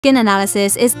Skin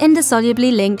analysis is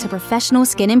indissolubly linked to professional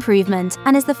skin improvement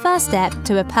and is the first step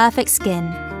to a perfect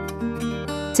skin.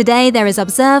 Today there is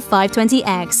OBSERV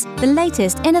 520X, the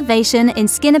latest innovation in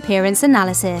skin appearance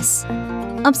analysis.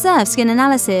 OBSERV skin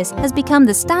analysis has become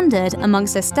the standard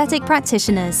amongst aesthetic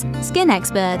practitioners, skin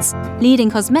experts,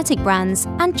 leading cosmetic brands,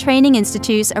 and training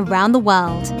institutes around the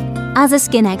world. As a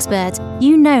skin expert,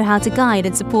 you know how to guide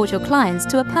and support your clients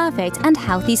to a perfect and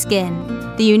healthy skin.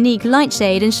 The unique light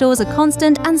shade ensures a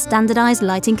constant and standardized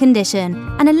lighting condition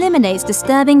and eliminates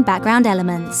disturbing background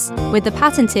elements. With the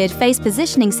patented face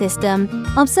positioning system,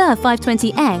 OBSERV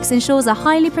 520X ensures a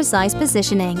highly precise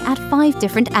positioning at 5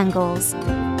 different angles.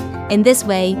 In this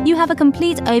way, you have a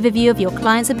complete overview of your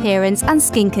client's appearance and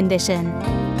skin condition.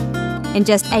 In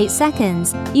just 8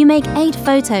 seconds, you make 8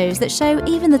 photos that show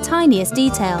even the tiniest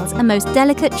details and most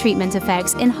delicate treatment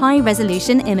effects in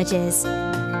high-resolution images,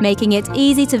 making it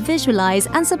easy to visualize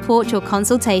and support your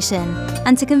consultation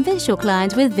and to convince your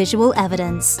client with visual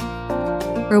evidence.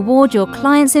 Reward your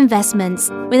client's investments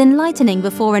with enlightening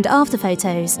before and after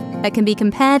photos that can be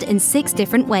compared in 6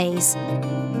 different ways.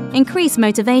 Increase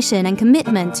motivation and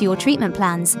commitment to your treatment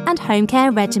plans and home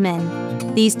care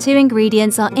regimen. These 2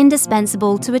 ingredients are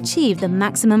indispensable to achieve the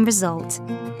maximum result.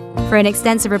 For an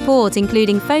extensive report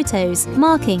including photos,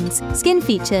 markings, skin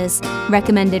features,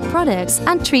 recommended products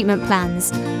and treatment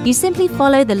plans, you simply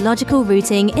follow the logical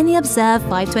routing in the OBSERV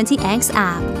 520X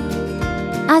app.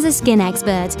 As a skin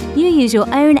expert, you use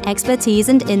your own expertise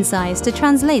and insights to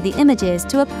translate the images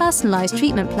to a personalized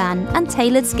treatment plan and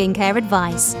tailored skincare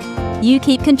advice. You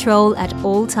keep control at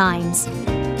all times.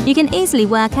 You can easily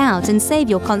work out and save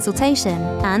your consultation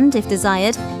and, if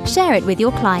desired, share it with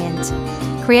your client.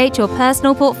 Create your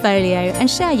personal portfolio and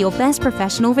share your best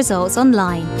professional results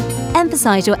online.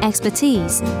 Emphasize your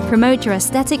expertise, promote your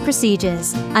aesthetic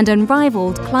procedures, and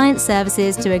unrivaled client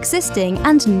services to existing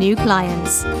and new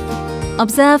clients.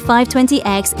 OBSERV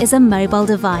 520X is a mobile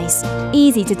device,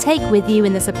 easy to take with you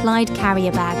in the supplied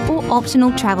carrier bag or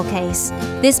optional travel case.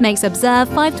 This makes OBSERV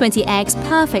 520X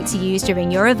perfect to use during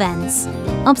your events.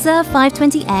 OBSERV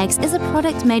 520X is a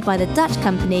product made by the Dutch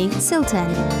company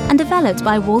Silton and developed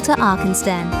by Walter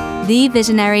Arkensten, the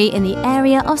visionary in the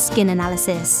area of skin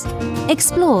analysis.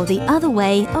 Explore the other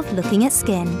way of looking at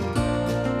skin.